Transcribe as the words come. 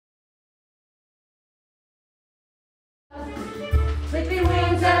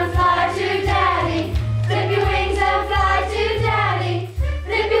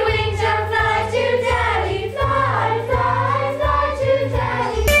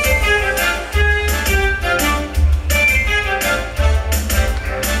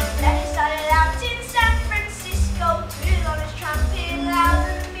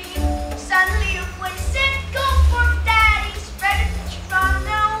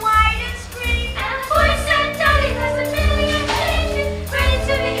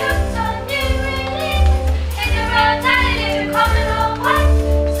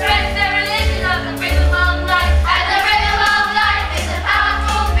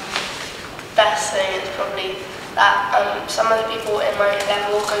that some of the people in my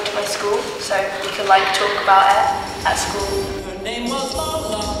level go to my school, so we can like talk about it at school. Her name was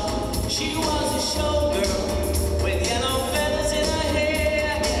Lola. She was a showgirl with yellow feathers in her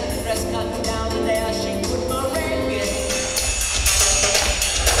hair and a dress cut down to there. She put merengue.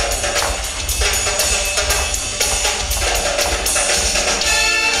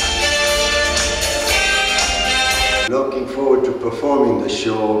 Looking forward to performing the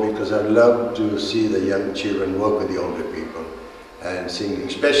show because I love to see the young children work with the older people and singing,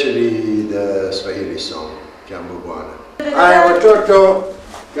 especially the Swahili song, Jambo Bwana. Hi, watoto,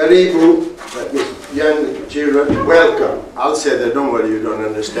 karibu, that means young children, welcome. I'll say that, don't worry, you don't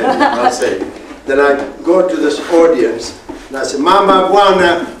understand it, I'll say it. Then I go to this audience and I say, Mama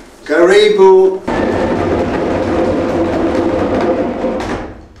Bwana, karibu.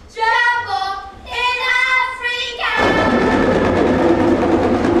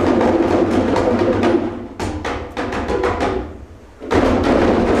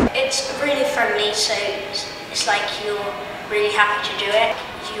 So it's like you're really happy to do it,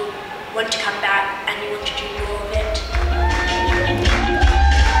 you want to come back and you want to do more of it.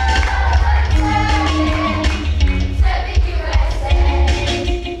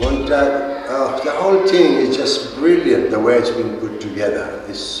 Montage, the whole thing is just brilliant, the way it's been put together.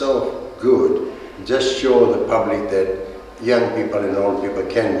 It's so good. Just show the public that young people and old people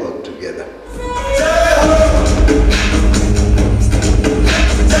can work together.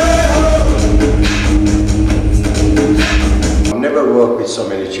 I've never worked with so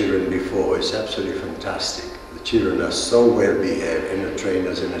many children before. It's absolutely fantastic. The children are so well behaved, and the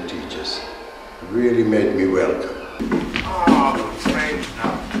trainers and the teachers. It really made me welcome. Oh, strange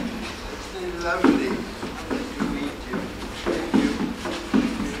now. It's lovely. Lovely to meet you. Thank you.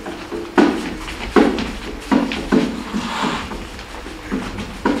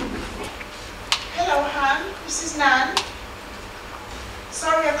 Hello, Han. This is Nan.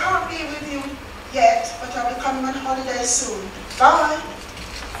 Sorry, I can't be with you yet, but I will come on holiday soon. Bye.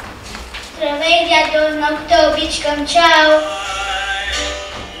 Здравей, дядо, много те обичкам, чао!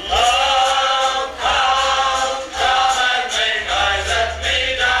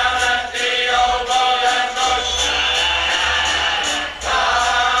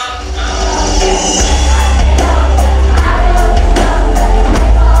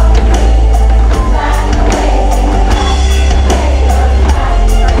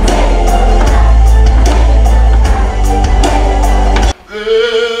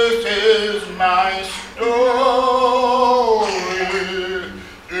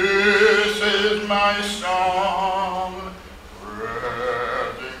 My song,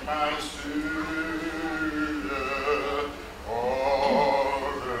 praising my Savior all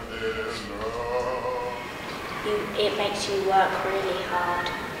the day long. It makes you work really hard,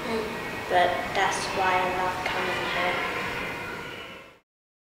 but that's why I love coming here.